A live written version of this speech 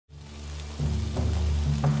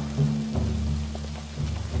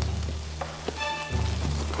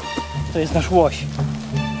To jest nasz łoś.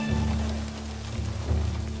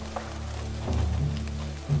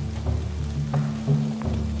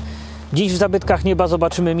 Dziś w Zabytkach Nieba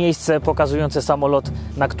zobaczymy miejsce pokazujące samolot,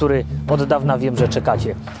 na który od dawna wiem, że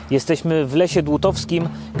czekacie. Jesteśmy w Lesie Dłutowskim,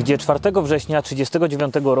 gdzie 4 września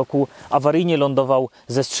 1939 roku awaryjnie lądował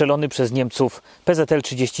zestrzelony przez Niemców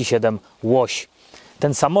PZL-37 Łoś.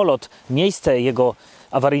 Ten samolot, miejsce jego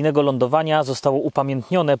awaryjnego lądowania zostało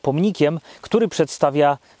upamiętnione pomnikiem, który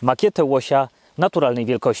przedstawia makietę łosia naturalnej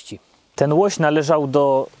wielkości. Ten łoś należał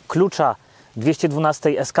do klucza 212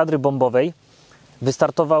 eskadry bombowej.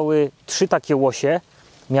 Wystartowały 3 takie łosie,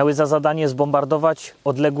 miały za zadanie zbombardować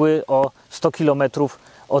odległy o 100 km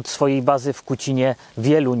od swojej bazy w Kucinie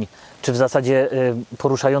Wieluń, czy w zasadzie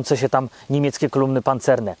poruszające się tam niemieckie kolumny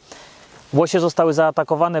pancerne. Łosie zostały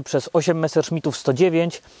zaatakowane przez 8 Messerschmittów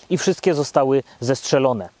 109 i wszystkie zostały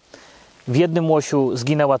zestrzelone. W jednym łosiu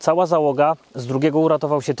zginęła cała załoga, z drugiego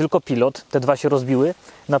uratował się tylko pilot, te 2 się rozbiły,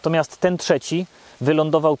 natomiast ten trzeci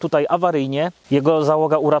wylądował tutaj awaryjnie, jego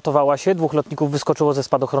załoga uratowała się, 2 lotników wyskoczyło ze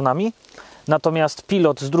spadochronami, natomiast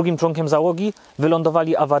pilot z drugim członkiem załogi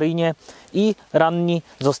wylądowali awaryjnie i ranni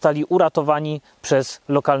zostali uratowani przez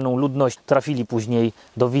lokalną ludność, trafili później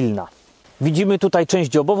do Wilna. Widzimy tutaj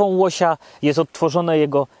część dziobową łosia, jest odtworzone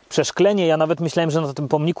jego przeszklenie. Ja nawet myślałem, że na tym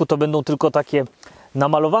pomniku to będą tylko takie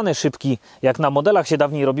namalowane szybki, jak na modelach się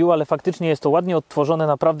dawniej robiło, ale faktycznie jest to ładnie odtworzone,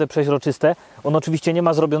 naprawdę przeźroczyste. On oczywiście nie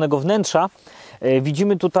ma zrobionego wnętrza.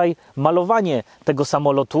 Widzimy tutaj malowanie tego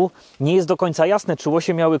samolotu. Nie jest do końca jasne, czy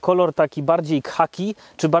łosie miały kolor taki bardziej khaki,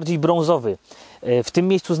 czy bardziej brązowy. W tym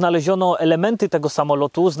miejscu znaleziono elementy tego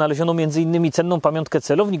samolotu, znaleziono m.in. cenną pamiątkę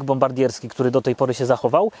celownik bombardierski, który do tej pory się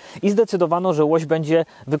zachował i zdecydowano, że łoś będzie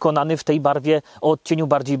wykonany w tej barwie o odcieniu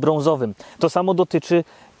bardziej brązowym. To samo dotyczy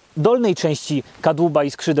dolnej części kadłuba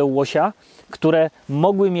i skrzydeł łosia, które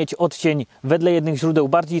mogły mieć odcień wedle jednych źródeł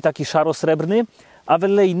bardziej taki szaro-srebrny, a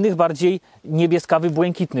wedle innych bardziej niebieskawy,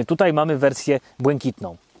 błękitny. Tutaj mamy wersję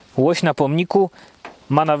błękitną. Łoś na pomniku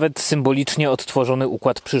ma nawet symbolicznie odtworzony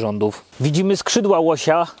układ przyrządów. Widzimy skrzydła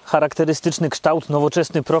łosia, charakterystyczny kształt,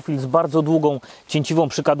 nowoczesny profil z bardzo długą, cięciwą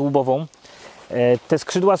przykadłubową. Te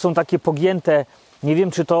skrzydła są takie pogięte. Nie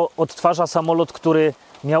wiem, czy to odtwarza samolot, który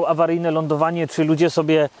miał awaryjne lądowanie, czy ludzie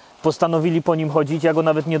sobie postanowili po nim chodzić. Ja go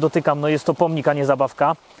nawet nie dotykam, no jest to pomnik, a nie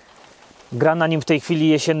zabawka. Gra na nim w tej chwili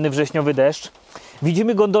jesienny, wrześniowy deszcz.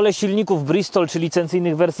 Widzimy gondolę silników Bristol, czy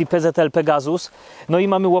licencyjnych wersji PZL Pegasus. No i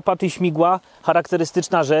mamy łopaty śmigła,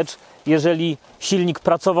 charakterystyczna rzecz. Jeżeli silnik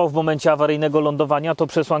pracował w momencie awaryjnego lądowania, to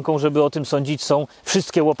przesłanką, żeby o tym sądzić, są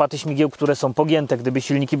wszystkie łopaty śmigieł, które są pogięte. Gdyby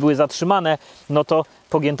silniki były zatrzymane, no to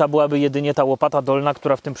pogięta byłaby jedynie ta łopata dolna,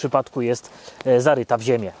 która w tym przypadku jest zaryta w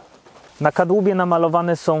ziemię. Na kadłubie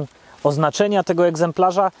namalowane są oznaczenia tego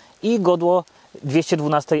egzemplarza i godło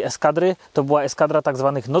 212 eskadry. To była eskadra tak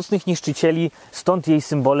zwanych nocnych niszczycieli, stąd jej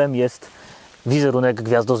symbolem jest wizerunek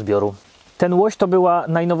gwiazdozbioru. Ten łoś to była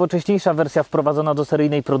najnowocześniejsza wersja wprowadzona do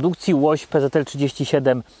seryjnej produkcji, łoś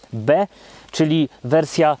PZL-37B, czyli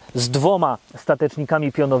wersja z 2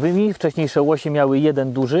 statecznikami pionowymi. Wcześniejsze łosie miały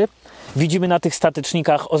 1 duży. Widzimy na tych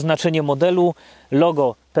statecznikach oznaczenie modelu,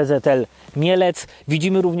 logo PZL Mielec.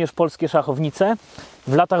 Widzimy również polskie szachownice.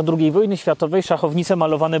 W latach II wojny światowej szachownice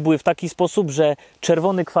malowane były w taki sposób, że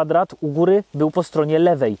czerwony kwadrat u góry był po stronie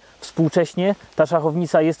lewej. Współcześnie ta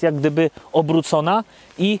szachownica jest jak gdyby obrócona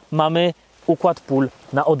i mamy układ pól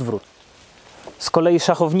na odwrót. Z kolei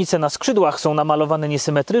szachownice na skrzydłach są namalowane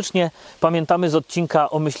niesymetrycznie. Pamiętamy z odcinka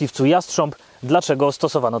o myśliwcu Jastrząb, dlaczego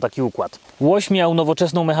stosowano taki układ. Łoś miał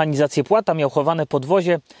nowoczesną mechanizację płata, miał chowane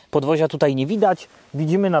podwozie. Podwozia tutaj nie widać.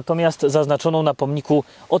 Widzimy natomiast zaznaczoną na pomniku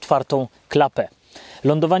otwartą klapę.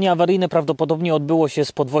 Lądowanie awaryjne prawdopodobnie odbyło się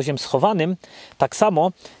z podwoziem schowanym. Tak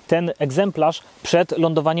samo ten egzemplarz przed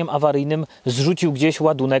lądowaniem awaryjnym zrzucił gdzieś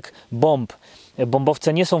ładunek bomb.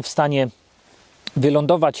 Bombowce nie są w stanie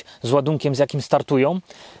wylądować z ładunkiem, z jakim startują.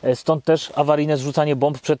 Stąd też awaryjne zrzucanie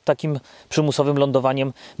bomb przed takim przymusowym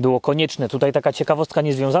lądowaniem było konieczne. Tutaj taka ciekawostka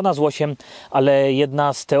niezwiązana z łosiem, ale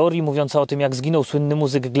jedna z teorii mówiąca o tym, jak zginął słynny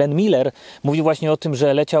muzyk Glenn Miller, mówi właśnie o tym,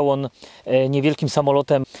 że leciał on niewielkim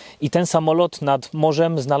samolotem i ten samolot nad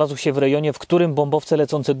morzem znalazł się w rejonie, w którym bombowce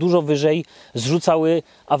lecące dużo wyżej zrzucały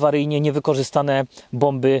awaryjnie niewykorzystane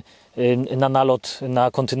bomby na nalot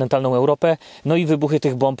na kontynentalną Europę. No i wybuchy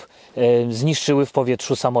tych bomb zniszczyły w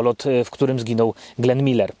powietrzu samolot, w którym zginął Glenn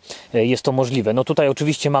Miller. Jest to możliwe. No tutaj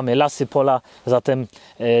oczywiście mamy lasy, pola, zatem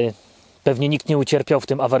pewnie nikt nie ucierpiał w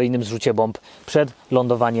tym awaryjnym zrzucie bomb przed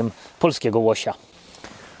lądowaniem polskiego łosia.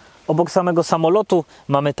 Obok samego samolotu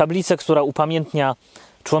mamy tablicę, która upamiętnia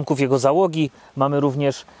członków jego załogi. Mamy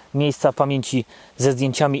również miejsca pamięci ze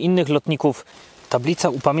zdjęciami innych lotników. Tablica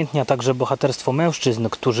upamiętnia także bohaterstwo mężczyzn,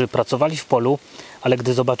 którzy pracowali w polu, ale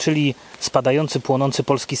gdy zobaczyli spadający, płonący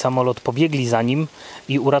polski samolot, pobiegli za nim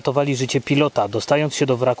i uratowali życie pilota, dostając się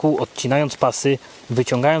do wraku, odcinając pasy,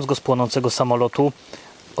 wyciągając go z płonącego samolotu,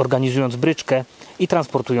 organizując bryczkę i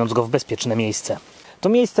transportując go w bezpieczne miejsce. To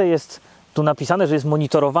miejsce jest tu napisane, że jest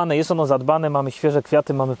monitorowane, jest ono zadbane, mamy świeże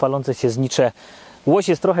kwiaty, mamy palące się znicze. Łoś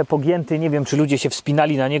jest trochę pogięty, nie wiem, czy ludzie się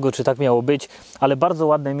wspinali na niego, czy tak miało być, ale bardzo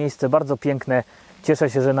ładne miejsce, bardzo piękne. Cieszę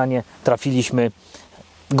się, że na nie trafiliśmy.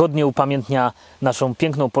 Godnie upamiętnia naszą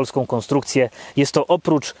piękną polską konstrukcję. Jest to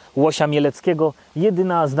oprócz łosia mieleckiego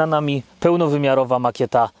jedyna znana mi pełnowymiarowa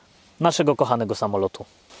makieta naszego kochanego samolotu.